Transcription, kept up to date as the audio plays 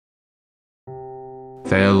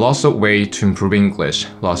There are lots of ways to improve English,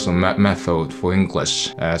 lots of methods for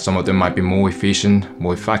English. Some of them might be more efficient,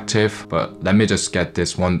 more effective, but let me just get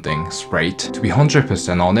this one thing straight. To be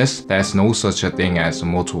 100% honest, there's no such a thing as a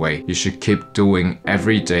motorway. You should keep doing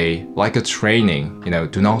every day like a training.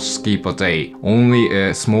 Do not skip a day. Only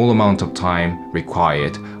a small amount of time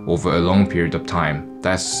required over a long period of time.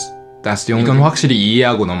 That's the only. 이건 확실히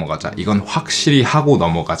이해하고 넘어가자. 이건 확실히 하고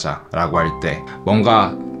넘어가자 라고 할 때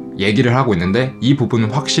뭔가 얘기를 하고 있는데 이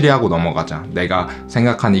부분은 확실히 하고 넘어가자. 내가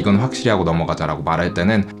생각한 이건 확실히 하고 넘어가자 라고 말할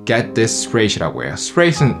때는 get this straight이라고 해요.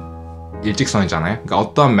 straight은 일직선이잖아요. 그러니까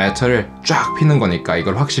어떠한 매터를 쫙 피는 거니까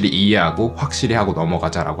이걸 확실히 이해하고 확실히 하고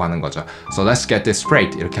넘어가자 라고 하는 거죠. So let's get this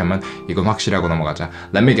straight. 이렇게 하면 이건 확실히 하고 넘어가자.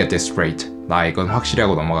 Let me get this straight. 나 이건 확실히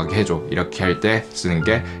하고 넘어가게 해줘. 이렇게 할 때 쓰는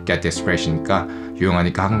게 get this straight이니까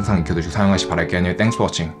유용하니까 항상 익혀두시고 사용하시 바랄게요. Anyway, thanks for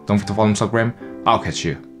watching. Don't forget to follow on Instagram. I'll catch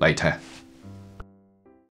you later.